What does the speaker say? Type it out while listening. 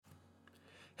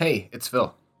Hey, it's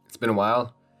Phil. It's been a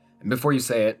while. And before you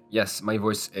say it, yes, my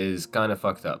voice is kind of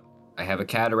fucked up. I have a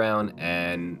cat around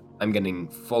and I'm getting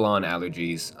full on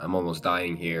allergies. I'm almost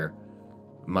dying here.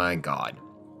 My god.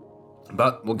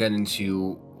 But we'll get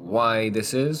into why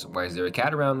this is, why is there a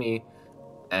cat around me,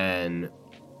 and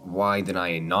why did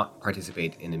I not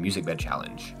participate in the music bed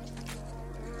challenge.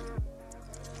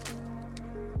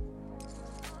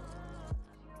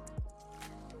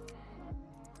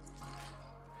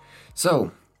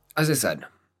 So, as I said,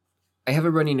 I have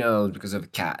a runny nose because of a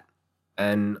cat,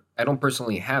 and I don't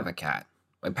personally have a cat.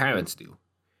 My parents do.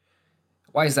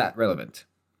 Why is that relevant?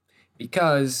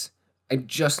 Because I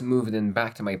just moved in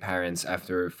back to my parents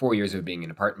after 4 years of being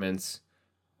in apartments,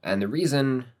 and the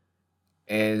reason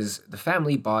is the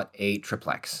family bought a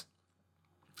triplex.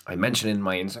 I mentioned it in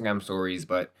my Instagram stories,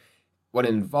 but what it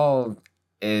involved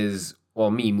is,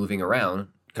 well, me moving around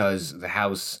because the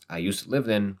house I used to live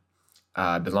in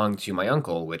belonged to my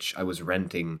uncle, which I was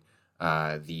renting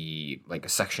the like a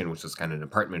section, which was kind of an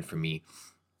apartment for me.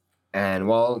 And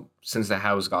well, since the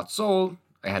house got sold,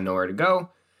 I had nowhere to go.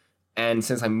 And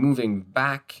since I'm moving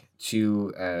back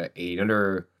to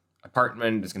another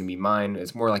apartment, it's gonna be mine.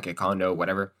 It's more like a condo,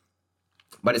 whatever,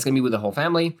 but it's gonna be with the whole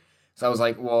family. So I was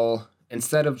like, well,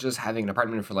 instead of just having an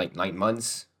apartment for like 9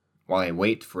 months while I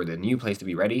wait for the new place to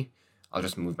be ready, I'll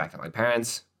just move back to my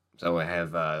parents. So I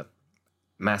have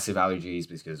massive allergies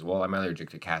because, well, I'm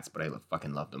allergic to cats, but I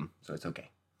fucking love them, so it's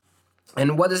okay.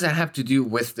 And what does that have to do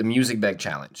with the music bag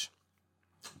challenge?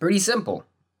 Pretty simple.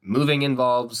 Moving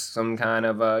involves some kind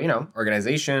of,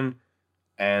 organization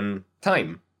and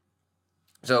time.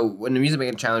 So when the music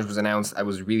bag challenge was announced, I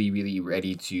was really, really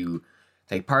ready to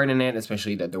take part in it,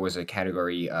 especially that there was a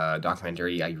category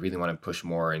documentary. I really want to push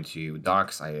more into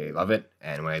docs. I love it.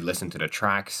 And when I listen to the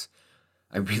tracks,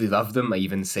 I really love them. I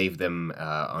even save them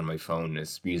on my phone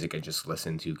as music I just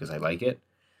listen to because I like it.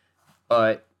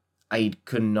 But I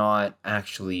could not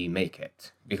actually make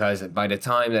it because by the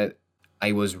time that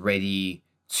I was ready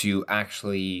to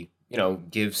actually,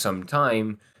 give some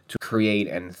time to create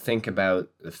and think about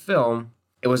the film,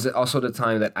 it was also the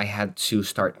time that I had to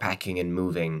start packing and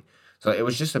moving. So it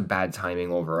was just a bad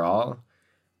timing overall.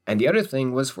 And the other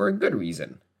thing was for a good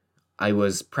reason. I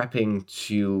was prepping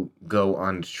to go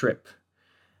on the trip.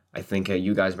 I think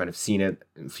you guys might have seen it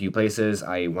in a few places.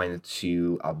 I went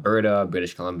to Alberta,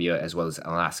 British Columbia, as well as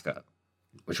Alaska,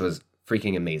 which was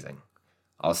freaking amazing.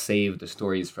 I'll save the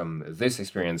stories from this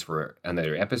experience for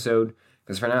another episode,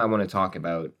 because for now I want to talk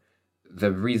about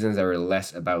the reasons that are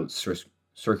less about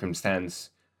circumstance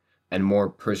and more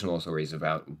personal stories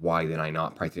about why did I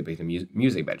not participate in the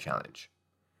music bed challenge.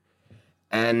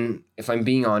 And if I'm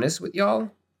being honest with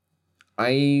y'all,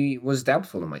 I was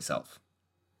doubtful of myself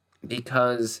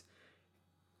because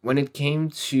when it came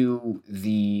to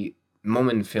the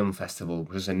Moment Film Festival,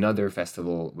 which was another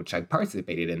festival which I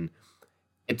participated in,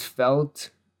 it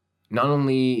felt not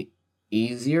only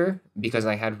easier because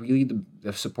I had really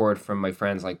the support from my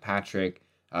friends like Patrick,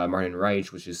 Martin Reich,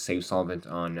 which is Save Solvent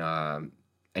on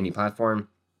any platform,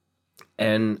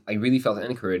 and I really felt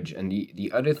encouraged. And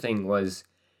the other thing was,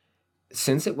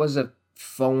 since it was a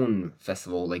phone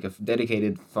festival, like a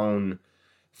dedicated phone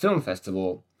film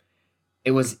festival,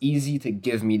 it was easy to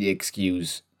give me the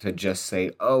excuse to just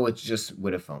say, oh, it's just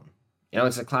with a phone.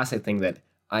 It's a classic thing that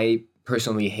I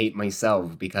personally hate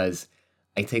myself because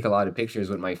I take a lot of pictures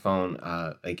with my phone.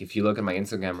 Like if you look at my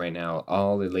Instagram right now,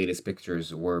 all the latest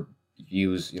pictures were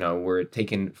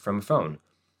taken from a phone.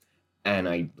 And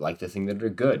I like to think that they're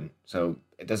good. So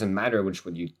it doesn't matter which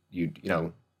one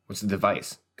what's the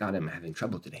device. God, I'm having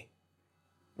trouble today.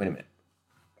 Wait a minute.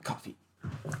 Coffee.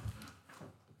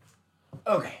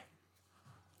 Okay.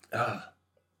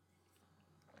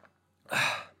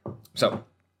 So,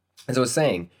 as I was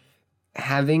saying,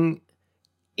 having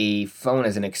a phone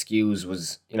as an excuse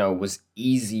was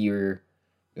easier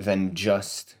than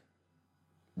just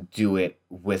do it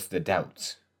with the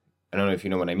doubts. I don't know if you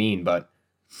know what I mean, but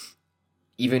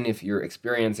even if you're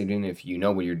experienced, even if you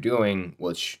know what you're doing,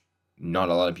 which not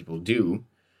a lot of people do,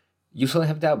 you still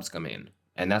have doubts come in.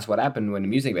 And that's what happened when the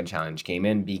Music Bed Challenge came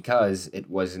in, because it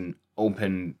was an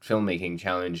open filmmaking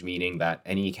challenge, meaning that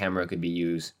any camera could be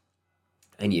used,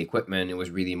 any equipment. It was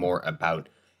really more about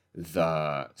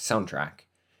the soundtrack.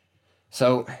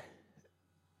 So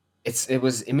it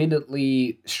was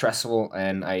immediately stressful,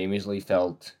 and I immediately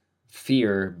felt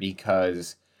fear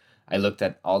because I looked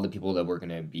at all the people that were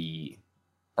going to be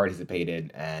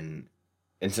participated, and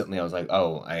instantly I was like,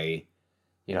 oh, I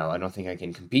don't think I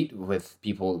can compete with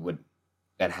people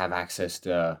that have access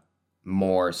to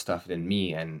more stuff than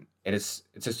me. And it's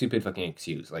a stupid fucking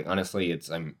excuse. Like, honestly,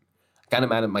 I'm kind of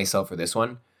mad at myself for this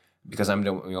one, because I'm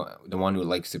the one who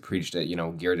likes to preach that,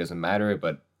 gear doesn't matter,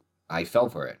 but I fell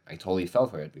for it. I totally fell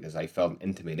for it because I felt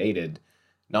intimidated,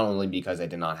 not only because I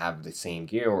did not have the same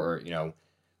gear or,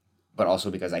 but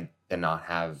also because I did not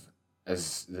have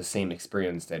as the same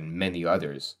experience than many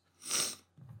others.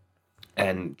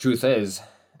 And truth is,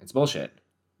 it's bullshit.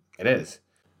 It is.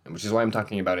 And which is why I'm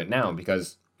talking about it now,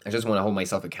 because I just want to hold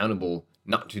myself accountable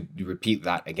not to repeat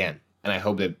that again. And I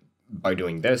hope that by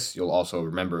doing this, you'll also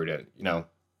remember to,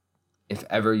 if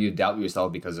ever you doubt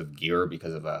yourself because of gear,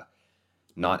 because of a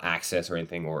not access or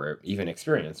anything, or even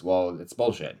experience, well, it's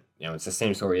bullshit. It's the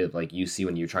same story of like you see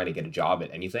when you're trying to get a job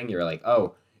at anything. You're like,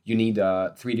 oh, you need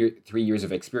 3 years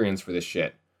of experience for this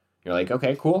shit. You're like,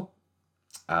 okay, cool.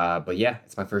 But yeah,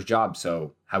 it's my first job,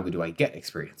 so how do I get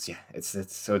experience? Yeah, it's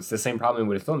the same problem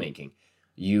with filmmaking.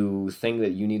 You think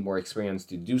that you need more experience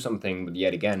to do something, but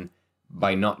yet again,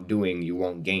 by not doing, you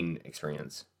won't gain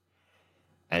experience.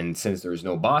 And since there's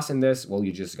no boss in this, well,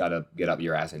 you just gotta get up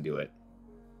your ass and do it.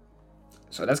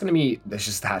 So that's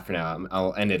just that for now.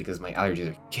 I'll end it because my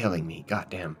allergies are killing me.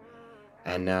 Goddamn.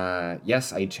 And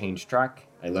yes, I changed track.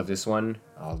 I love this one.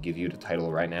 I'll give you the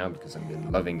title right now because I've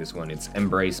been loving this one. It's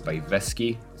Embrace by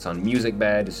Vesky. It's on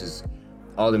MusicBed. This is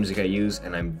all the music I use,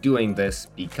 and I'm doing this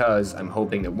because I'm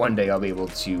hoping that one day I'll be able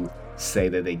to say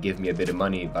that they give me a bit of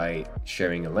money by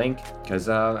sharing a link, because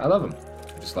I love them.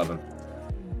 I just love them.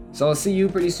 So I'll see you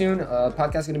pretty soon.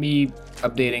 Podcast is going to be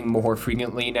updating more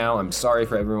frequently now. I'm sorry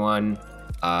for everyone.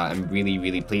 I'm really,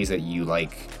 really pleased that you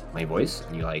like my voice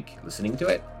and you like listening to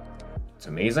it. It's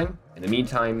amazing. In the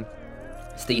meantime,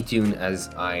 stay tuned as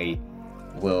I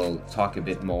will talk a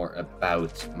bit more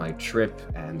about my trip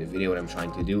and the video that I'm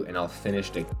trying to do, and I'll finish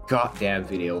the goddamn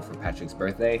video for Patrick's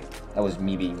birthday. That was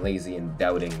me being lazy and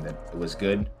doubting that it was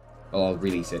good. Well, I'll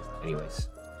release it anyways.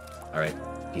 Alright,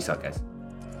 peace out, guys.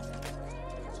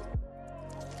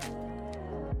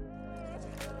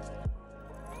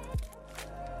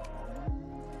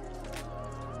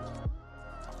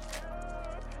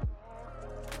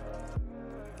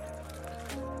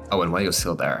 Oh, and while you're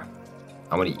still there,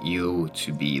 I want you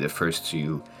to be the first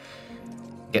to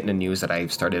get in the news that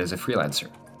I've started as a freelancer,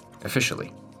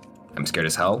 officially. I'm scared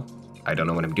as hell. I don't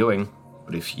know what I'm doing,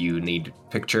 but if you need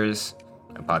pictures,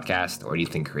 a podcast, or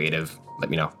anything creative, let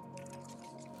me know.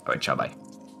 All right, ciao, bye.